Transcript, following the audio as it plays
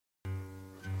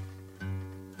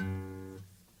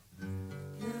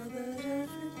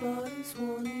just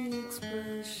want the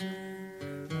expression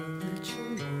that you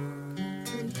wanted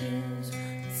to use.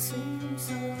 It seems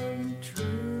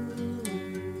untrue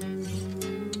now.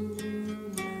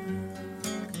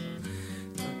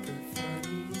 But the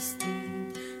funniest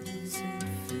thing is it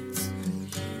fits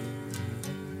you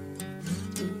now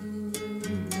to a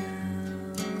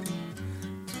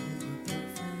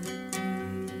perfect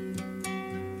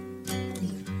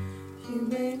degree. You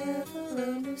may never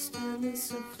understand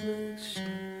this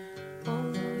affliction,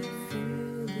 although you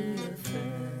feel the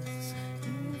effects.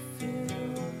 You feel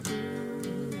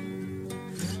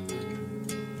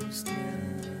bruised now,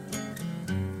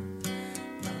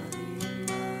 body and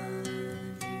mind.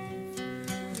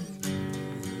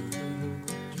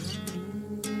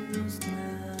 Bruised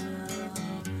now,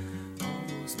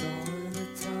 almost all of the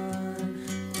time.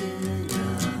 Did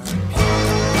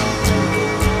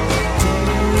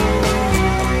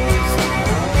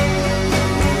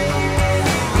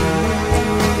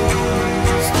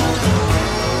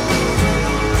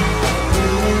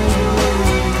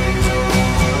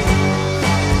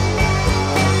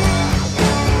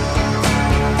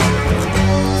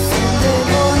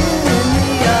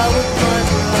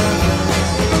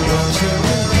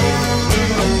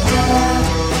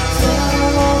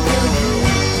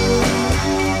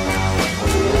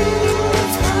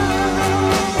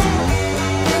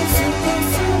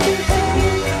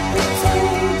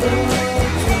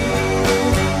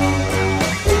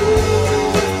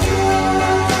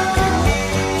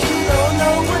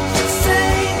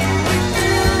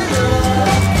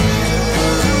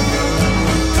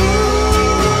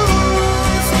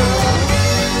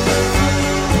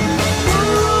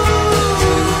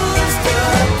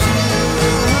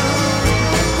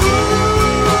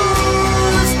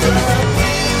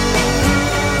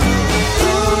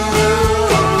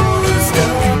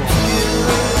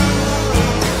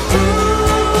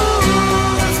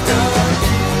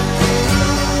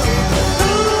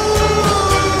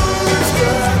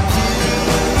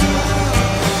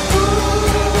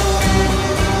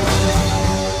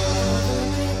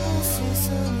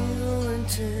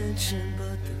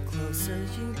but the closer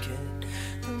you get,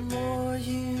 the more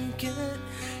you get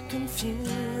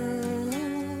confused.